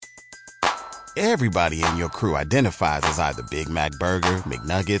Everybody in your crew identifies as either Big Mac Burger,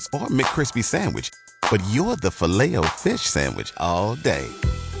 McNuggets, or McCrispy Sandwich. But you're the Filet-O-Fish Sandwich all day.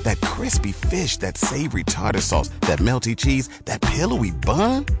 That crispy fish, that savory tartar sauce, that melty cheese, that pillowy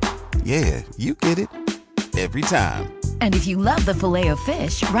bun. Yeah, you get it. Every time. And if you love the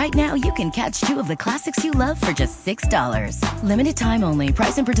Filet-O-Fish, right now you can catch two of the classics you love for just $6. Limited time only.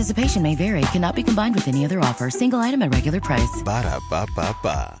 Price and participation may vary. Cannot be combined with any other offer. Single item at regular price.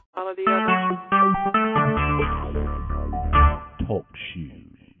 Ba-da-ba-ba-ba. All of the others. Talk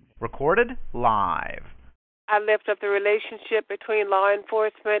shoes. Recorded live. I lift up the relationship between law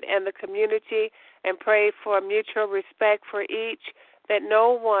enforcement and the community and pray for mutual respect for each, that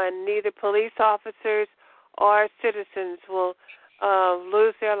no one, neither police officers or citizens, will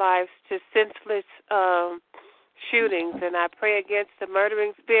lose their lives to senseless shootings. And I pray against the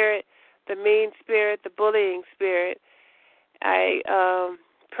murdering spirit, the mean spirit, the bullying spirit. I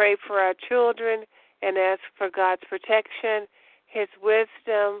pray for our children and ask for God's protection, His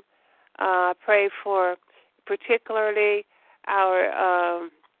wisdom. Pray for particularly our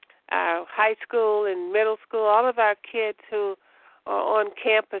high school and middle school, all of our kids who are on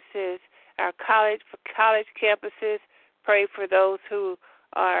campuses, our college campuses. Pray for those who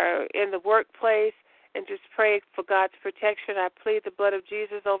are in the workplace, and just pray for God's protection. I plead the blood of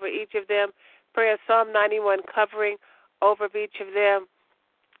Jesus over each of them. Pray a Psalm 91 covering over each of them,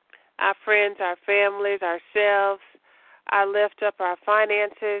 our friends, our families, ourselves. I lift up our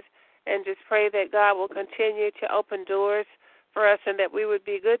finances and just pray that God will continue to open doors for us and that we would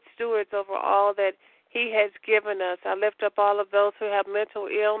be good stewards over all that He has given us. I lift up all of those who have mental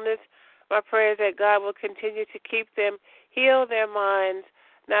illness. My prayer is that God will continue to keep them, heal their minds,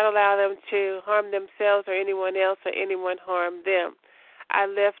 not allow them to harm themselves or anyone else or anyone harm them. I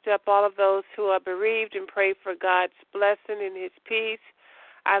lift up all of those who are bereaved and pray for God's blessing and His peace.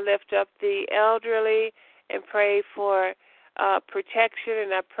 I lift up the elderly and pray for protection,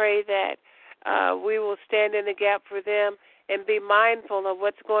 and I pray that we will stand in the gap for them and be mindful of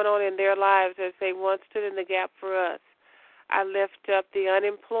what's going on in their lives as they once stood in the gap for us. I lift up the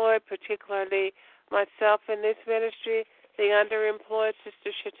unemployed, particularly myself in this ministry, the underemployed,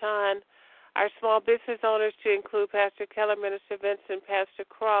 Sister Shatan, our small business owners to include Pastor Keller, Minister Vincent, Pastor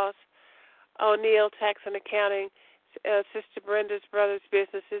Cross, O'Neill, Tax and Accounting, Sister Brenda's brothers'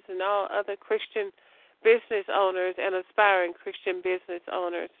 businesses, and all other Christian business owners and aspiring Christian business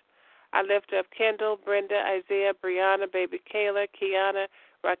owners. I lift up Kendall, Brenda, Isaiah, Brianna, baby Kayla, Kiana,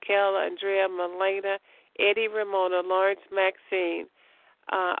 Raquel, Andrea, Melena, Eddie, Ramona, Lawrence, Maxine,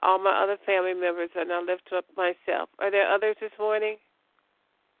 all my other family members, and I lift up myself. Are there others this morning?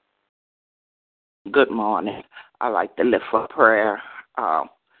 Good morning. I'd like to lift up prayer for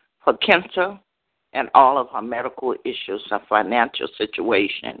Kenta and all of her medical issues, her financial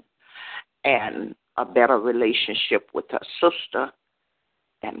situation, and a better relationship with her sister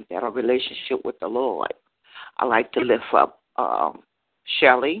and better relationship with the Lord. I'd like to lift up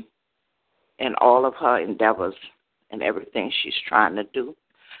Shelley and all of her endeavors and everything she's trying to do.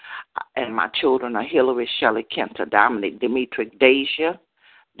 And my children are Hillary, Shelley, Kenta, Dominic, Demetric, Deja,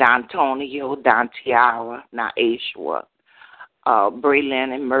 D'Antonio, Don Tiara, Naishwa,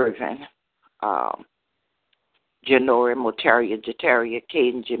 Braylon and Mervyn, Janora, Motaria, Jataria,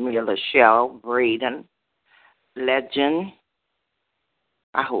 Caden, Jamila, Shell, Braden, Legend.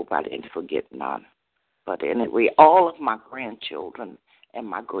 I hope I didn't forget none. But anyway, all of my grandchildren and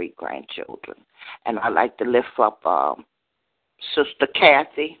my great-grandchildren. And I'd like to lift up Sister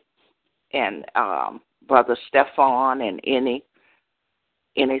Kathy and Brother Stefan and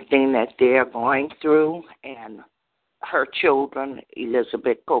anything that they're going through, and her children,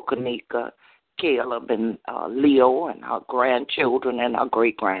 Elizabeth, Kokanika, Caleb, and Leo, and our grandchildren and our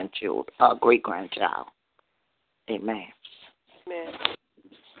great-grandchild. Amen. Amen.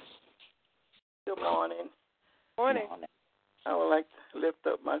 Good morning. Morning. I would like to lift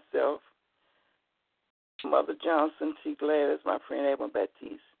up myself, Mother Johnson, T. Gladys, my friend Edwin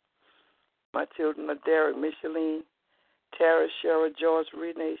Baptiste. My children are Derek, Micheline, Tara, Shara, George,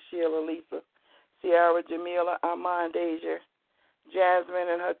 Renee, Sheila, Lisa, Ciara, Jamila, Armand, Asia, Jasmine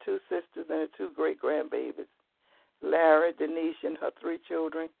and her two sisters and her two great-grandbabies, Larry, Denise, and her three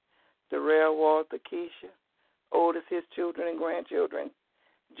children, Darrell, Walter, Keisha, Otis, his children and grandchildren,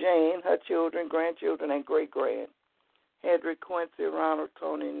 Jane, her children, grandchildren, and great-grand, Hedrick, Quincy, Ronald,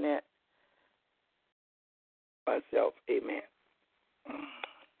 Tony, Nat, myself, amen.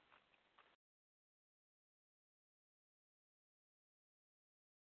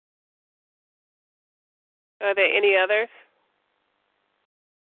 Are there any others?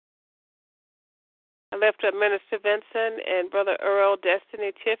 I lift up Minister Vincent and Brother Earl,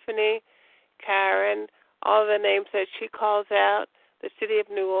 Destiny, Tiffany, Karen, all the names that she calls out, the city of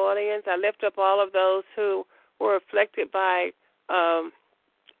New Orleans. I lift up all of those who were affected by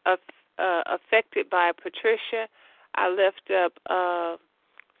Patricia. I lift up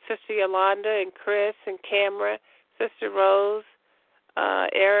Sister Yolanda and Chris and Camera, Sister Rose,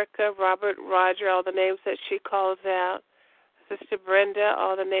 Erica, Robert, Roger, all the names that she calls out. Sister Brenda,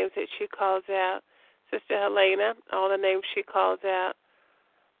 all the names that she calls out. Sister Helena, all the names she calls out.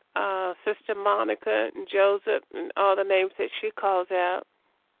 Sister Monica and Joseph, and all the names that she calls out.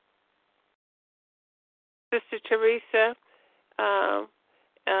 Sister Teresa,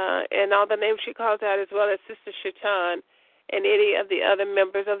 and all the names she calls out, as well as Sister Shaitan and any of the other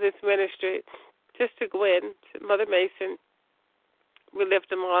members of this ministry. Sister Gwen, Mother Mason, we lift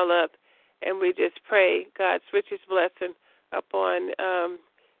them all up, and we just pray God's richest blessing upon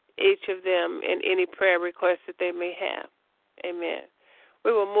each of them and any prayer requests that they may have. Amen.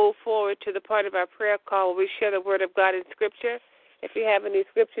 We will move forward to the part of our prayer call where we share the Word of God in Scripture. If you have any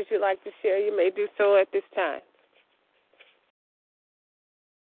scriptures you'd like to share, you may do so at this time.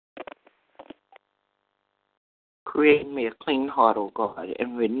 Create me a clean heart, O God,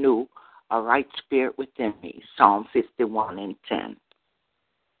 and renew a right spirit within me. Psalm 51:10.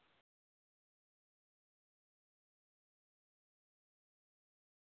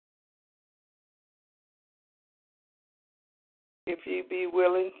 If you be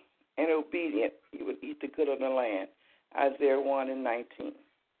willing and obedient, you will eat the good of the land. Isaiah 1:19.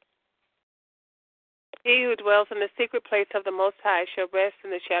 He who dwells in the secret place of the Most High shall rest in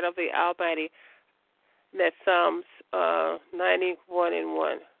the shadow of the Almighty. That's Psalms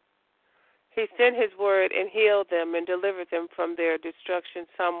 91:1. He sent his word and healed them and delivered them from their destruction.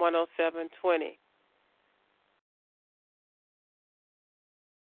 Psalm 107:20.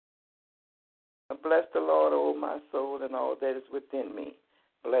 Bless the Lord, O my soul, and all that is within me.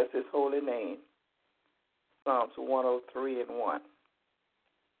 Bless his holy name. Psalms 103:1.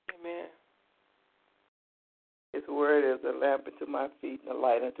 Amen. His word is a lamp unto my feet and a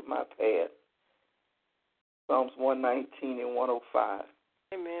light unto my path. Psalms 119:105.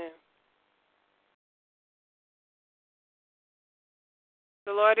 Amen.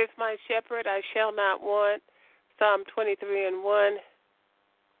 The Lord is my shepherd, I shall not want. Psalm 23:1.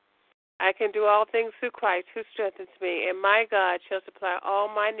 I can do all things through Christ who strengthens me, and my God shall supply all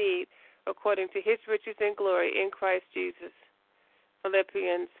my need according to his riches and glory in Christ Jesus.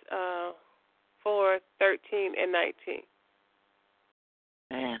 Philippians 4:13-19.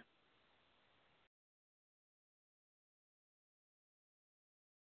 Amen.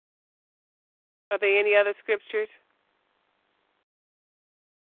 Are there any other scriptures?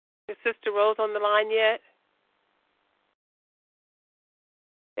 Is Sister Rose on the line yet?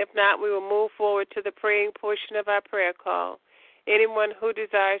 If not, we will move forward to the praying portion of our prayer call. Anyone who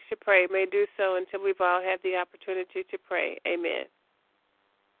desires to pray may do so until we've all had the opportunity to pray. Amen.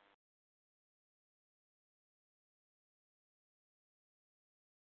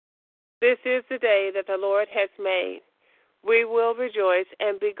 This is the day that the Lord has made. We will rejoice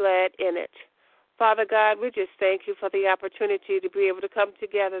and be glad in it. Father God, we just thank you for the opportunity to be able to come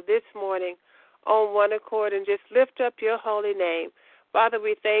together this morning on one accord and just lift up your holy name. Father,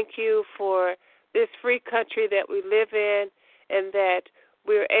 we thank you for this free country that we live in and that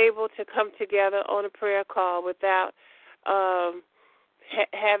we're able to come together on a prayer call without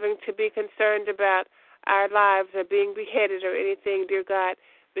having to be concerned about our lives or being beheaded or anything, dear God,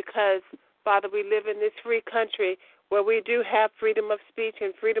 because, Father, we live in this free country where we do have freedom of speech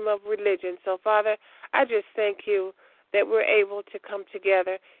and freedom of religion. So, Father, I just thank you that we're able to come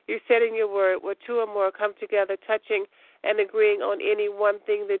together. You said in your word, where two or more come together, touching and agreeing on any one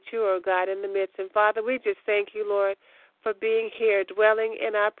thing, that you are God in the midst. And, Father, we just thank you, Lord, for being here, dwelling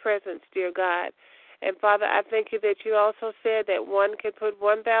in our presence, dear God. And, Father, I thank you that you also said that one could put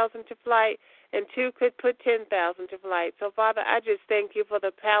 1,000 to flight and two could put 10,000 to flight. So, Father, I just thank you for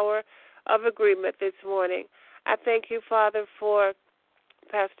the power of agreement this morning. I thank you, Father, for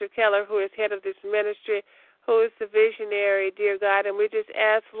Pastor Keller, who is head of this ministry, who is the visionary, dear God. And we just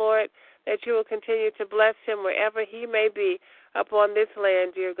ask, Lord, that you will continue to bless him wherever he may be upon this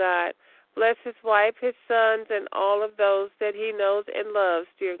land, dear God. Bless his wife, his sons, and all of those that he knows and loves,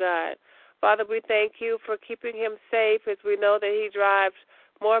 dear God. Father, we thank you for keeping him safe, as we know that he drives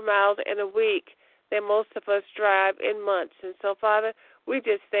more miles in a week than most of us drive in months. And so, Father, we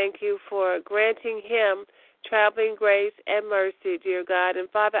just thank you for granting him traveling grace and mercy, dear God. And,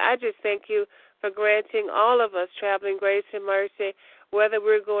 Father, I just thank you for granting all of us traveling grace and mercy, whether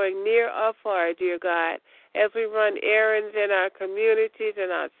we're going near or far, dear God. As we run errands in our communities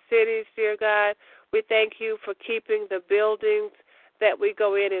and our cities, dear God, we thank you for keeping the buildings that we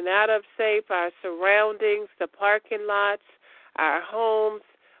go in and out of safe, our surroundings, the parking lots, our homes,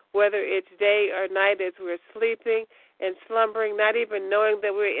 whether it's day or night as we're sleeping and slumbering, not even knowing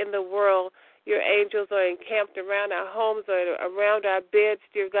that we're in the world. Your angels are encamped around our homes or around our beds,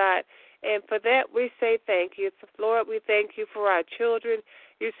 dear God. And for that, we say thank you. So, Lord, we thank you for our children.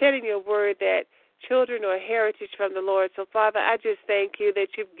 You said in your word that children are heritage from the Lord. So, Father, I just thank you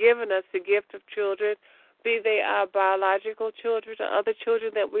that you've given us the gift of children, be they our biological children or other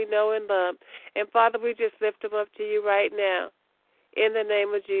children that we know and love. And, Father, we just lift them up to you right now in the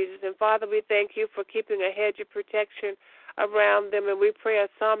name of Jesus. And, Father, we thank you for keeping a hedge of protection around them. And we pray a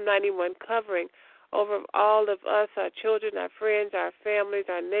Psalm 91 covering over all of us, our children, our friends, our families,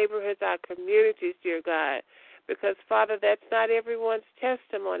 our neighborhoods, our communities, dear God. Because, Father, that's not everyone's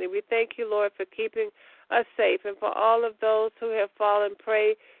testimony. We thank you, Lord, for keeping us safe. And for all of those who have fallen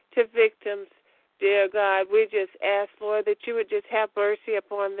prey to victims, dear God, we just ask, Lord, that you would just have mercy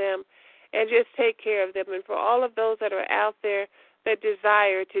upon them and just take care of them. And for all of those that are out there that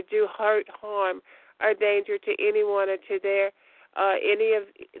desire to do hurt, harm, or danger to anyone or to their any of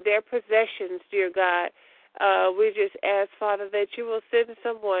their possessions, dear God, we just ask, Father, that you will send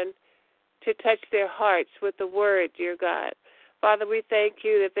someone to touch their hearts with the word, dear God. Father, we thank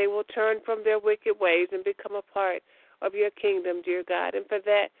you that they will turn from their wicked ways and become a part of your kingdom, dear God. And for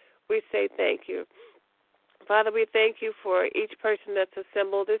that, we say thank you. Father, we thank you for each person that's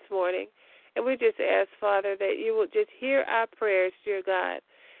assembled this morning. And we just ask, Father, that you will just hear our prayers, dear God.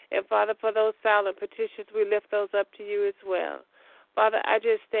 And, Father, for those silent petitions, we lift those up to you as well. Father, I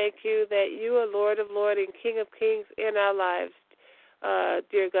just thank you that you are Lord of Lords and King of Kings in our lives,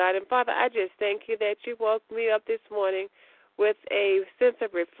 dear God. And, Father, I just thank you that you woke me up this morning with a sense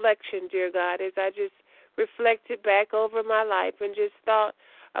of reflection, dear God, as I just reflected back over my life and just thought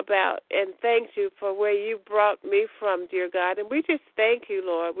about and thanked you for where you brought me from, dear God. And we just thank you,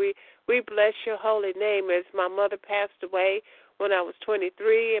 Lord. We bless your holy name as my mother passed away when I was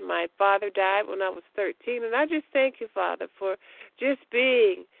 23 and my father died when I was 13. And I just thank you, Father, for just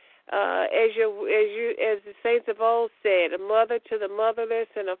being, as the saints of old said, a mother to the motherless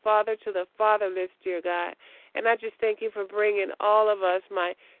and a father to the fatherless, dear God. And I just thank you for bringing all of us,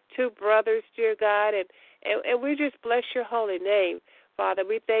 my two brothers, dear God, and we just bless your holy name, Father.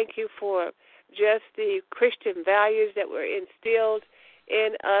 We thank you for just the Christian values that were instilled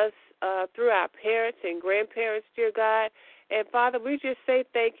in us through our parents and grandparents, dear God. And, Father, we just say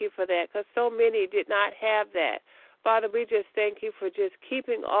thank you for that because so many did not have that. Father, we just thank you for just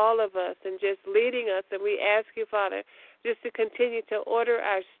keeping all of us and just leading us. And we ask you, Father, just to continue to order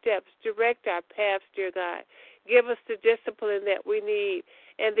our steps, direct our paths, dear God. Give us the discipline that we need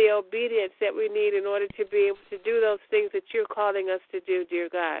and the obedience that we need in order to be able to do those things that you're calling us to do, dear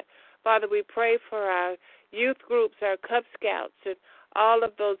God. Father, we pray for our youth groups, our Cub Scouts, and all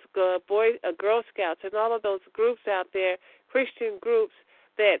of those Girl Scouts, and all of those groups out there, Christian groups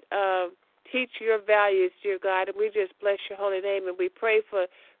that teach your values, dear God, and we just bless your holy name, and we pray for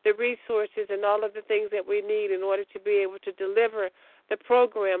the resources and all of the things that we need in order to be able to deliver the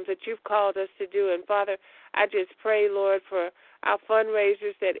programs that you've called us to do. And, Father, I just pray, Lord, for our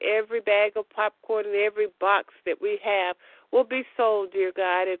fundraisers that every bag of popcorn and every box that we have will be sold, dear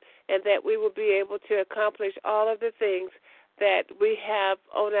God, and that we will be able to accomplish all of the things that we have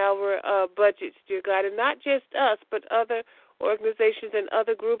on our budgets, dear God, and not just us, but other organizations and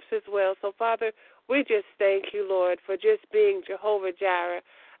other groups as well. So, Father, we just thank you, Lord, for just being Jehovah Jireh,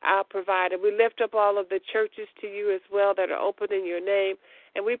 our provider. We lift up all of the churches to you as well that are open in your name,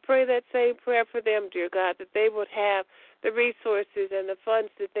 and we pray that same prayer for them, dear God, that they would have the resources and the funds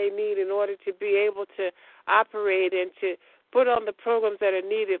that they need in order to be able to operate and to put on the programs that are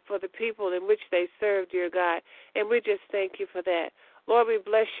needed for the people in which they serve, dear God. And we just thank you for that. Lord, we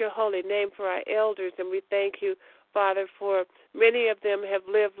bless your holy name for our elders, and we thank you, Father, for many of them have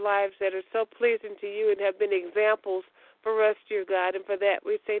lived lives that are so pleasing to you and have been examples for us, dear God. And for that,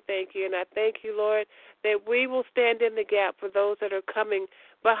 we say thank you. And I thank you, Lord, that we will stand in the gap for those that are coming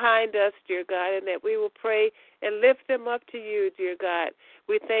behind us, dear God, and that we will pray and lift them up to you, dear God.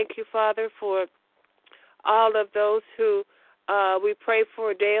 We thank you, Father, for all of those who we pray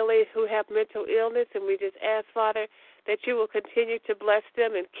for daily who have mental illness, and we just ask, Father, that you will continue to bless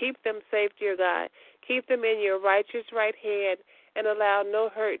them and keep them safe, dear God. Keep them in your righteous right hand and allow no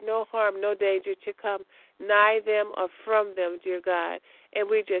hurt, no harm, no danger to come nigh them or from them, dear God. And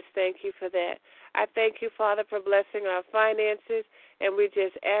we just thank you for that. I thank you, Father, for blessing our finances, and we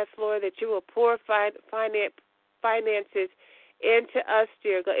just ask, Lord, that you will pour finances into us,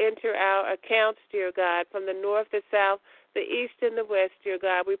 dear God, into our accounts, dear God, from the north, the south, the east, and the west, dear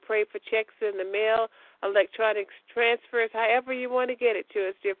God. We pray for checks in the mail, electronic transfers, however you want to get it to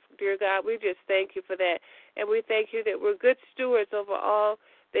us, dear God. We just thank you for that. And we thank you that we're good stewards over all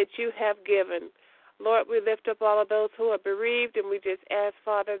that you have given. Lord, we lift up all of those who are bereaved, and we just ask,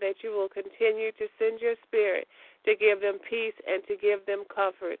 Father, that you will continue to send your Spirit to give them peace and to give them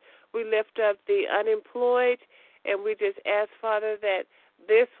comfort. We lift up the unemployed, and we just ask, Father, that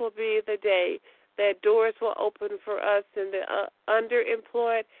this will be the day that doors will open for us and the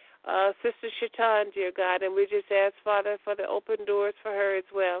underemployed. Sister Shaitan, dear God, and we just ask, Father, for the open doors for her as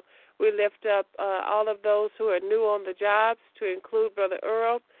well. We lift up all of those who are new on the jobs, to include Brother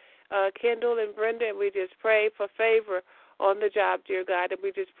Earl, Kendall, and Brenda, and we just pray for favor on the job, dear God, and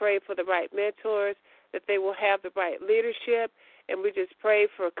we just pray for the right mentors, that they will have the right leadership, and we just pray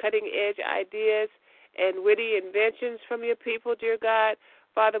for cutting-edge ideas and witty inventions from your people, dear God.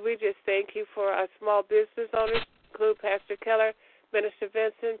 Father, we just thank you for our small business owners, include Pastor Keller, Minister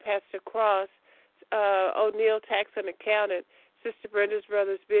Vincent, Pastor Cross, O'Neill, tax and accountant, Sister Brenda's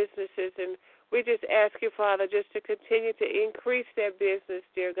brothers' businesses, and we just ask you, Father, just to continue to increase their business,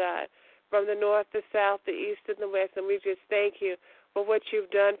 dear God, from the north, the south, the east, and the west, and we just thank you for what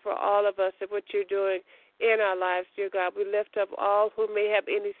you've done for all of us and what you're doing in our lives, dear God. We lift up all who may have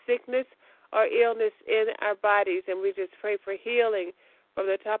any sickness or illness in our bodies, and we just pray for healing from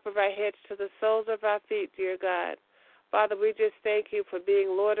the top of our heads to the soles of our feet, dear God. Father, we just thank you for being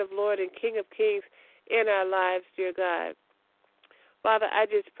Lord of Lords and King of Kings in our lives, dear God. Father, I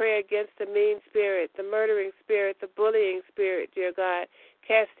just pray against the mean spirit, the murdering spirit, the bullying spirit, dear God.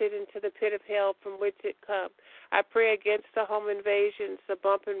 Cast it into the pit of hell from which it comes. I pray against the home invasions, the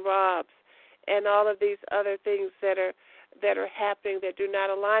bump and robs, and all of these other things that are happening that do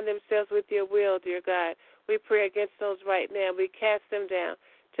not align themselves with your will, dear God. We pray against those right now. We cast them down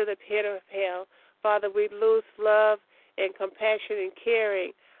to the pit of hell. Father, we lose love and compassion and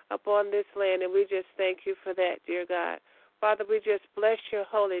caring upon this land, and we just thank you for that, dear God. Father, we just bless your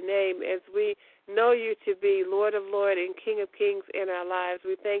holy name as we know you to be Lord of Lords and King of Kings in our lives.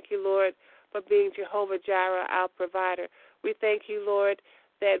 We thank you, Lord, for being Jehovah Jireh, our provider. We thank you, Lord,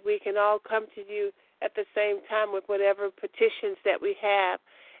 that we can all come to you at the same time with whatever petitions that we have,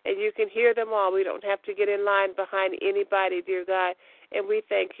 and you can hear them all. We don't have to get in line behind anybody, dear God, and we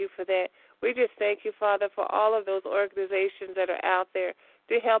thank you for that. We just thank you, Father, for all of those organizations that are out there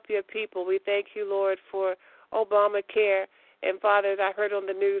to help your people. We thank you, Lord, for Obamacare. And, Father, as I heard on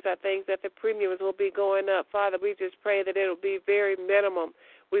the news, I think that the premiums will be going up. Father, we just pray that it will be very minimum.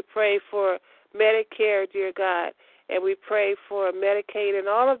 We pray for Medicare, dear God, and we pray for Medicaid and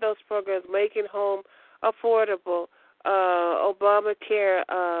all of those programs, making home affordable, Obamacare,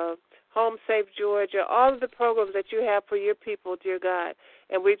 Home Safe Georgia, all of the programs that you have for your people, dear God.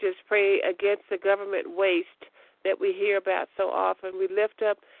 And we just pray against the government waste that we hear about so often. We lift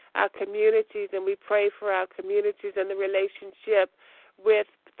up our communities, and we pray for our communities and the relationship with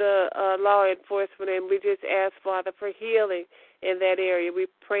the law enforcement, and we just ask, Father, for healing in that area. We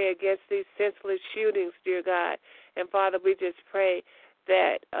pray against these senseless shootings, dear God. And, Father, we just pray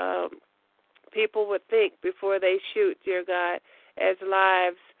that people would think before they shoot, dear God, as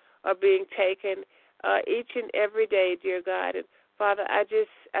lives are being taken each and every day, dear God. And, Father, I just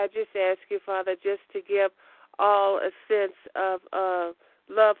ask you, Father, just to give all a sense of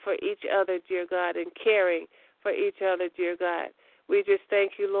love for each other, dear God, and caring for each other, dear God. We just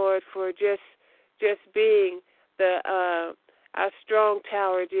thank you, Lord, for just being our strong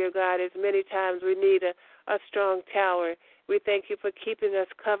tower, dear God. As many times we need a strong tower. We thank you for keeping us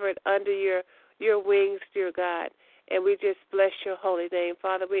covered under your wings, dear God. And we just bless your holy name.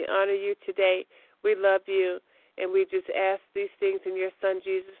 Father, we honor you today. We love you. And we just ask these things in your Son,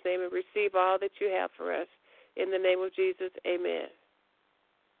 Jesus' name, and receive all that you have for us. In the name of Jesus, amen.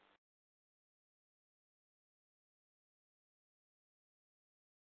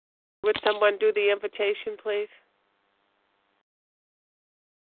 Would someone do the invitation, please?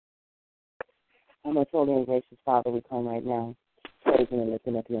 Our most holy and gracious Father, we come right now, praising and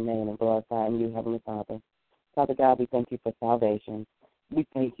lifting up your name and glorifying you, Heavenly Father. Father God, we thank you for salvation. We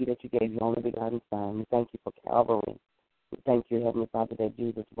thank you that you gave your only begotten Son. We thank you for Calvary. We thank you, Heavenly Father, that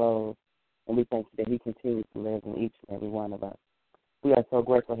Jesus rose, and we thank you that he continues to live in each and every one of us. We are so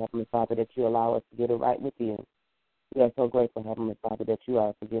grateful, Heavenly Father, that you allow us to get it right with you. We are so grateful, Heavenly Father, that you are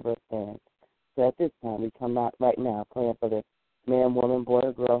a forgiver of sins. So at this time, we come out right now praying for the man, woman, boy,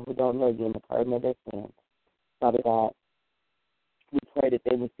 or girl who don't know you in the pardon of their sins. Father God, we pray that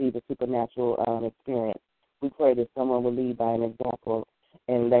they receive a supernatural experience. We pray that someone will lead by an example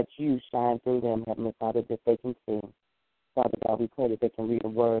and let you shine through them, Heavenly Father, that they can see. Father God, we pray that they can read a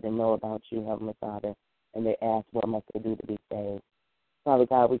word and know about you, Heavenly Father, and they ask what must they do to be saved. Father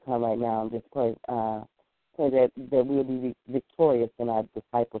God, we come right now and just pray that we'll be victorious in our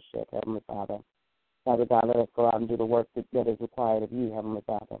discipleship, Heavenly Father. Father God, let us go out and do the work that is required of you, Heavenly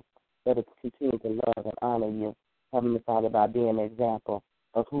Father. Let us continue to love and honor you, Heavenly Father, by being an example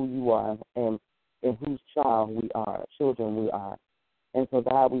of who you are and whose children we are. And so,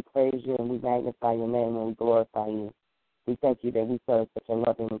 God, we praise you and we magnify your name and we glorify you. We thank you that we serve such a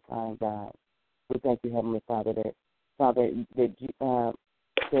loving and kind God. We thank you, Heavenly Father, that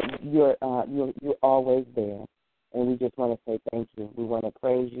you're always there. And we just want to say thank you. We want to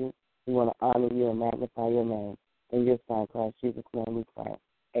praise you. We want to honor you and magnify your name. In your Son, Christ Jesus' name we pray.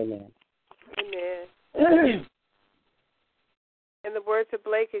 Amen. Amen. In the words of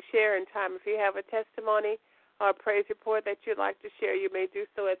Blake is sharing time. If you have a testimony or a praise report that you'd like to share, you may do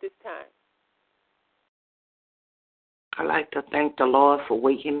so at this time. I'd like to thank the Lord for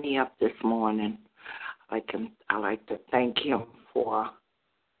waking me up this morning. I like to thank him for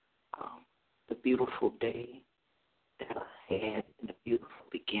the beautiful day that I had and the beautiful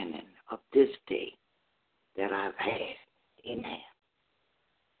beginning of this day that I've had. Amen.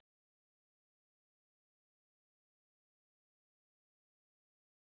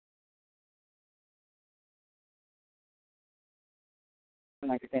 I'd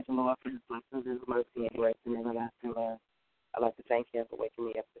like to thank the Lord for his blessings, his mercy, and grace and everlasting love. I'd like to thank him for waking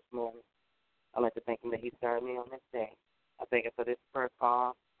me up this morning. I'd like to thank him that he started me on this day. I thank him for this prayer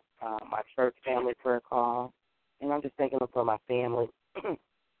call, my church family prayer call, and I'm just thanking him for my family,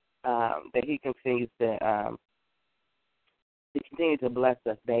 that he continues to bless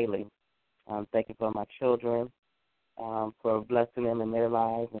us daily. Thank you for my children, for blessing them in their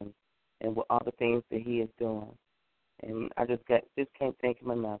lives and with all the things that he is doing. And I just can't thank him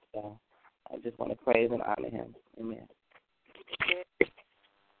enough. So I just want to praise and honor him. Amen.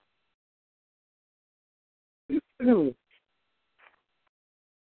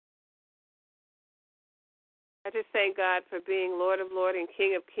 I just thank God for being Lord of Lords and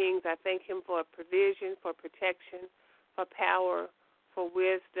King of Kings. I thank him for provision, for protection, for power, for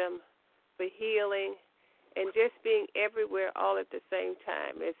wisdom, for healing, and just being everywhere all at the same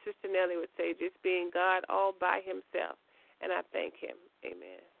time. As Sister Nellie would say, just being God all by himself. And I thank him.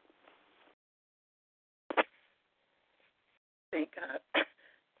 Amen. Thank God.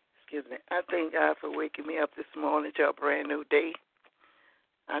 Excuse me. I thank God for waking me up this morning to a brand new day.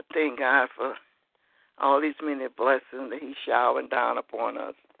 I thank God for all these many blessings that he's showering down upon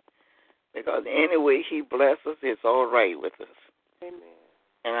us. Because any way he blesses, it's all right with us. Amen.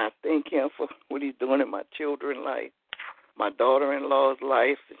 And I thank him for what he's doing in my children's life, my daughter-in-law's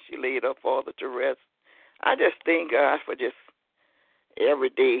life, since she laid her father to rest. I just thank God for just every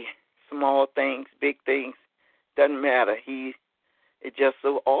day, small things, big things, doesn't matter. He is just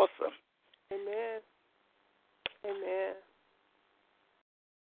so awesome. Amen. Amen.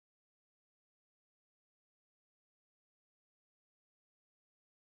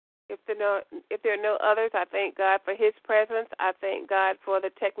 If there are no others, I thank God for his presence. I thank God for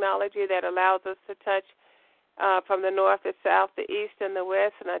the technology that allows us to touch from the north, the south, the east, and the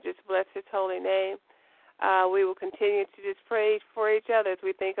west, and I just bless his holy name. We will continue to just pray for each other as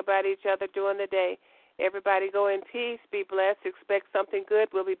we think about each other during the day. Everybody go in peace, be blessed, expect something good.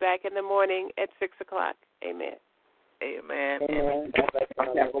 We'll be back in the morning at 6 o'clock. Amen. Amen. Amen.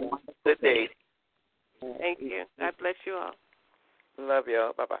 Have a good day. Thank you. God bless you all. Love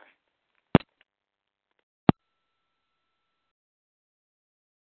y'all. Bye-bye.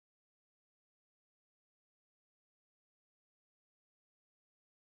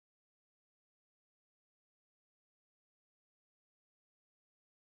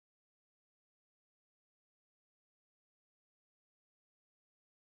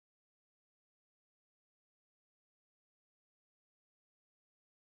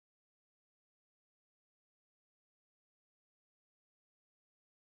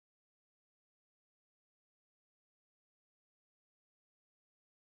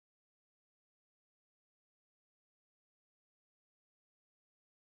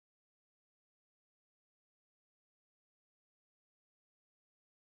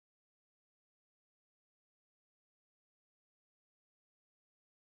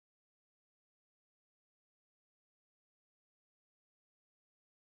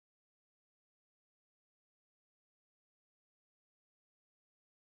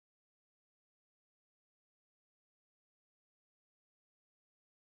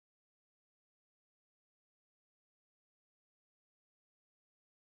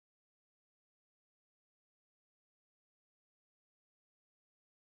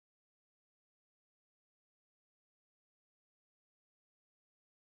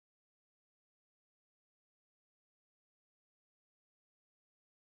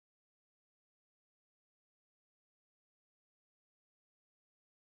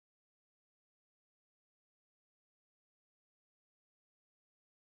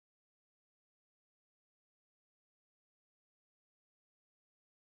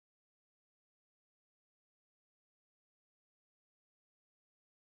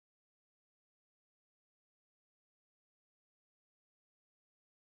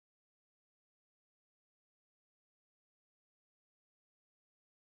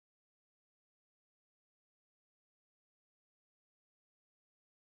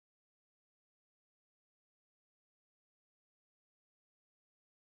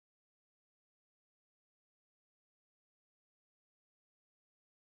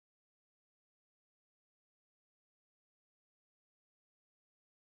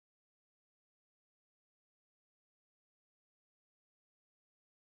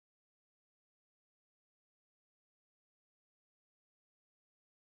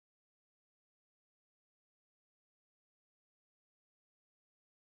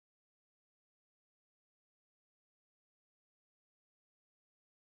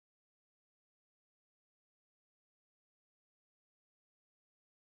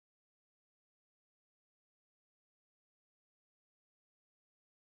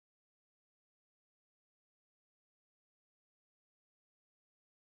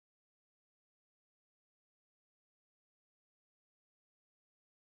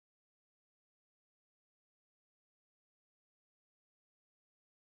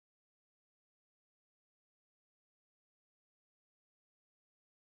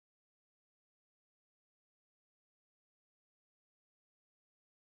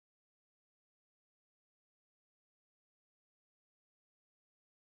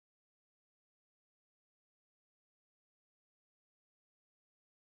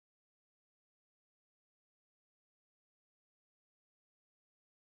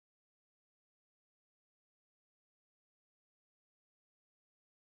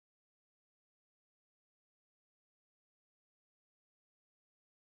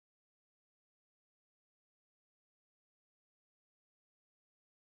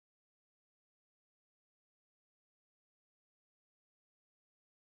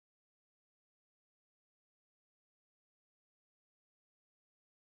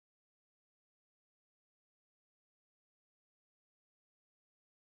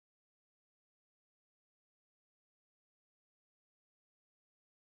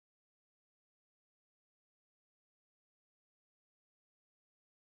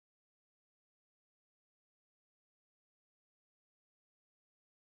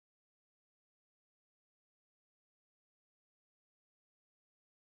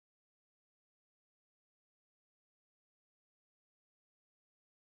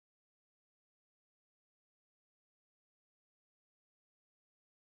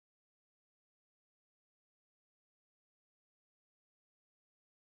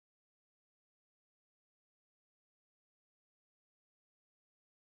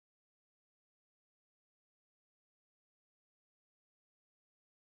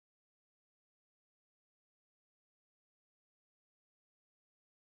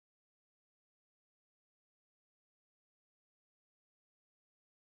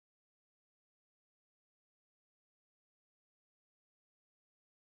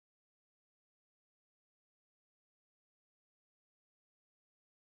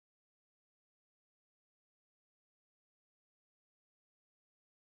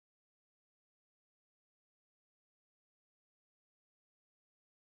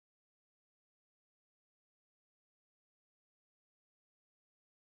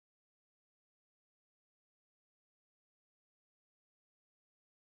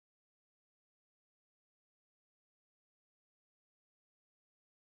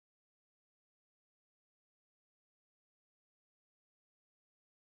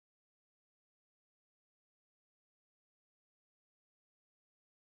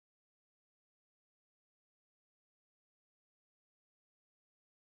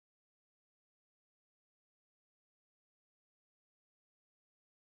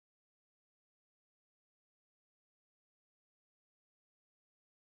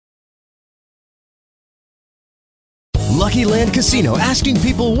 Lucky Land Casino, asking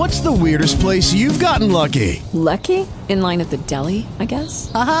people, what's the weirdest place you've gotten lucky? Lucky? In line at the deli, I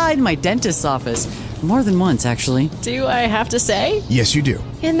guess? Aha, in my dentist's office. More than once, actually. Do I have to say? Yes, you do.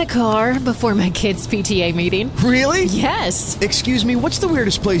 In the car before my kids' PTA meeting. Really? Yes. Excuse me, what's the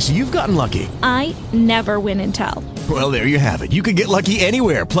weirdest place you've gotten lucky? I never win and tell. Well, there you have it. You can get lucky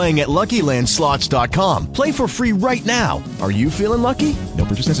anywhere, playing at LuckyLandSlots.com. Play for free right now. Are you feeling lucky? No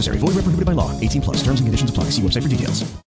purchase necessary. Void where prohibited by law. 18+. Terms and conditions apply. See website for details.